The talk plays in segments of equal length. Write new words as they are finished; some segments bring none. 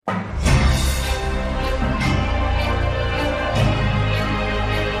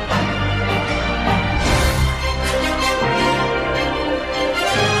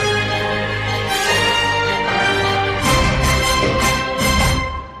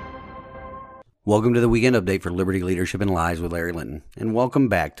Welcome to the Weekend Update for Liberty Leadership and Lies with Larry Linton, and welcome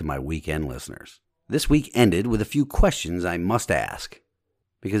back to my weekend listeners. This week ended with a few questions I must ask,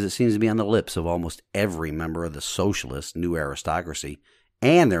 because it seems to be on the lips of almost every member of the socialist new aristocracy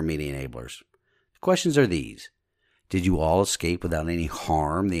and their media enablers. The questions are these. Did you all escape without any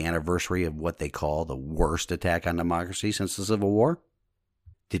harm the anniversary of what they call the worst attack on democracy since the Civil War?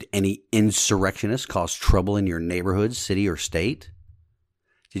 Did any insurrectionists cause trouble in your neighborhood, city, or state?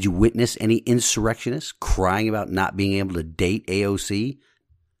 Did you witness any insurrectionists crying about not being able to date AOC?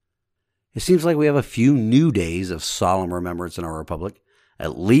 It seems like we have a few new days of solemn remembrance in our republic,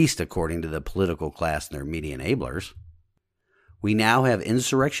 at least according to the political class and their media enablers. We now have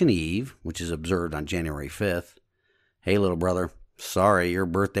Insurrection Eve, which is observed on January 5th. Hey, little brother, sorry, your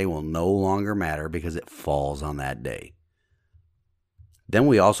birthday will no longer matter because it falls on that day. Then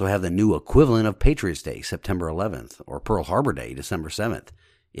we also have the new equivalent of Patriots' Day, September 11th, or Pearl Harbor Day, December 7th.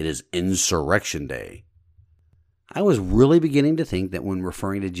 It is Insurrection Day. I was really beginning to think that when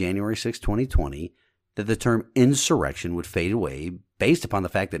referring to January 6, 2020, that the term insurrection would fade away based upon the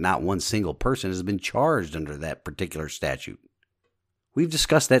fact that not one single person has been charged under that particular statute. We've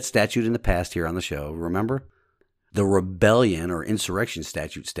discussed that statute in the past here on the show, remember? The rebellion or insurrection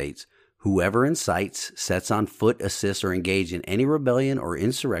statute states, whoever incites, sets on foot, assists, or engages in any rebellion or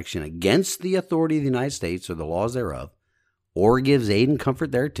insurrection against the authority of the United States or the laws thereof, or gives aid and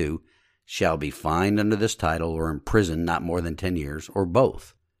comfort thereto, shall be fined under this title or imprisoned not more than 10 years, or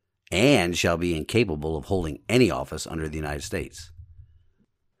both, and shall be incapable of holding any office under the United States.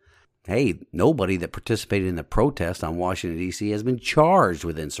 Hey, nobody that participated in the protest on Washington, D.C. has been charged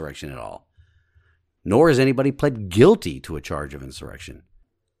with insurrection at all, nor has anybody pled guilty to a charge of insurrection.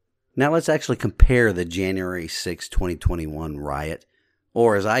 Now let's actually compare the January 6, 2021 riot,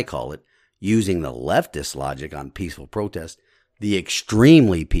 or as I call it, using the leftist logic on peaceful protest, the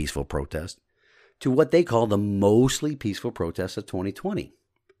extremely peaceful protest, to what they call the mostly peaceful protest of 2020.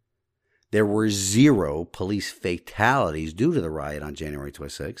 There were 0 police fatalities due to the riot on January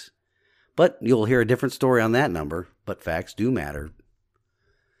 26, but you'll hear a different story on that number, but facts do matter.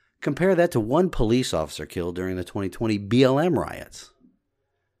 Compare that to 1 police officer killed during the 2020 BLM riots.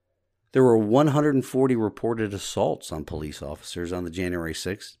 There were 140 reported assaults on police officers on the January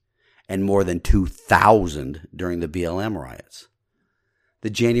 6th, and more than 2,000 during the BLM riots. The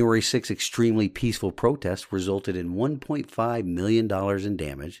January 6 extremely peaceful protest resulted in $1.5 million in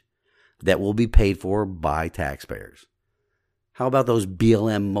damage that will be paid for by taxpayers. How about those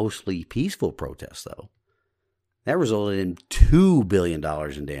BLM mostly peaceful protests, though? That resulted in $2 billion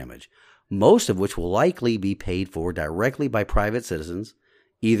in damage, most of which will likely be paid for directly by private citizens,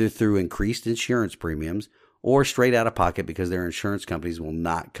 either through increased insurance premiums or straight out of pocket because their insurance companies will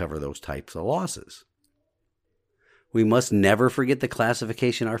not cover those types of losses. We must never forget the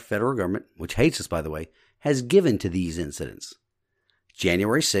classification our federal government, which hates us by the way, has given to these incidents.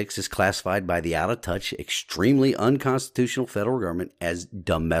 January 6 is classified by the out-of-touch, extremely unconstitutional federal government as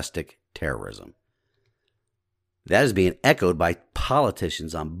domestic terrorism. That is being echoed by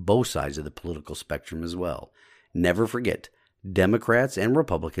politicians on both sides of the political spectrum as well. Never forget, Democrats and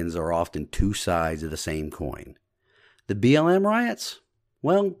Republicans are often 2 sides of the same coin. The BLM riots?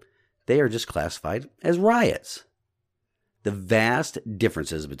 Well, they are just classified as riots. The vast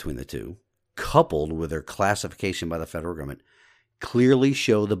differences between the two, coupled with their classification by the federal government, clearly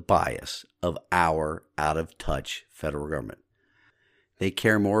show the bias of our out-of-touch federal government. They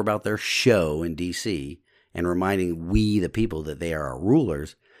care more about their show in D.C. and reminding we, the people, that they are our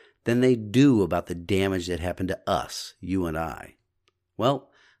rulers than they do about the damage that happened to us, you and I. Well,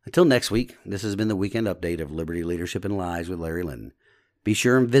 until next week, this has been the Weekend Update of Liberty Leadership and Lies with Larry Linton. Be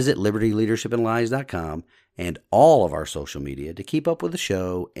sure and visit libertyleadershipandlies.com and all of our social media to keep up with the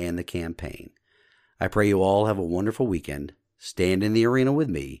show and the campaign. I pray you all have a wonderful weekend. Stand in the arena with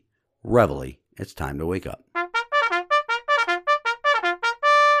me. Reveille, it's time to wake up.